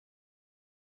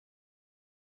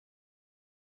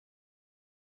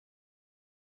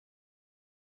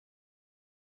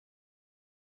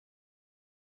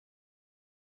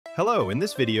Hello, in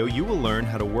this video you will learn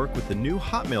how to work with the new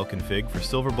Hotmail config for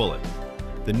SilverBullet.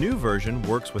 The new version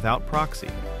works without proxy.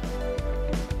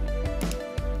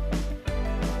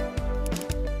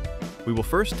 We will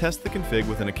first test the config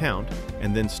with an account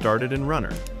and then start it in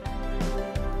Runner.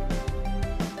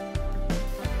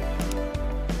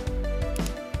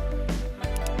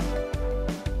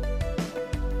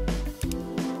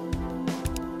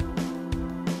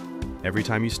 Every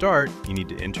time you start, you need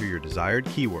to enter your desired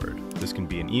keyword. This can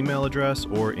be an email address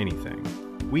or anything.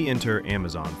 We enter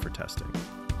Amazon for testing.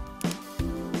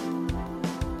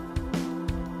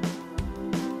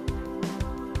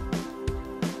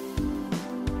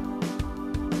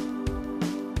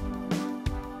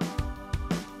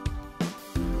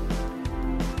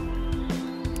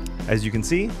 As you can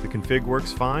see, the config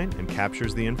works fine and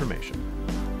captures the information.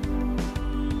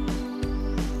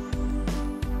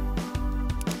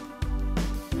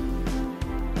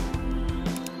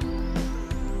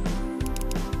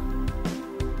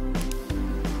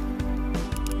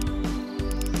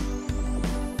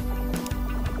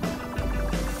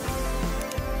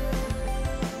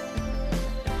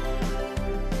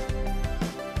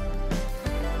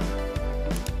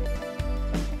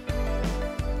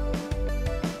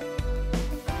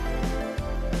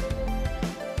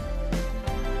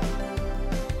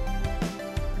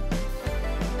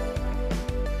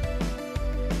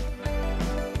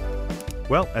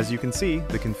 Well, as you can see,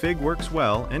 the config works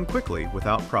well and quickly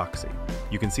without proxy.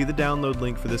 You can see the download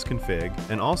link for this config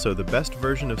and also the best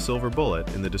version of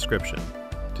SilverBullet in the description.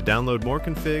 To download more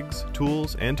configs,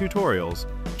 tools, and tutorials,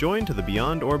 join to the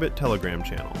Beyond Orbit Telegram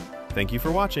channel. Thank you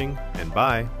for watching, and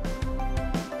bye!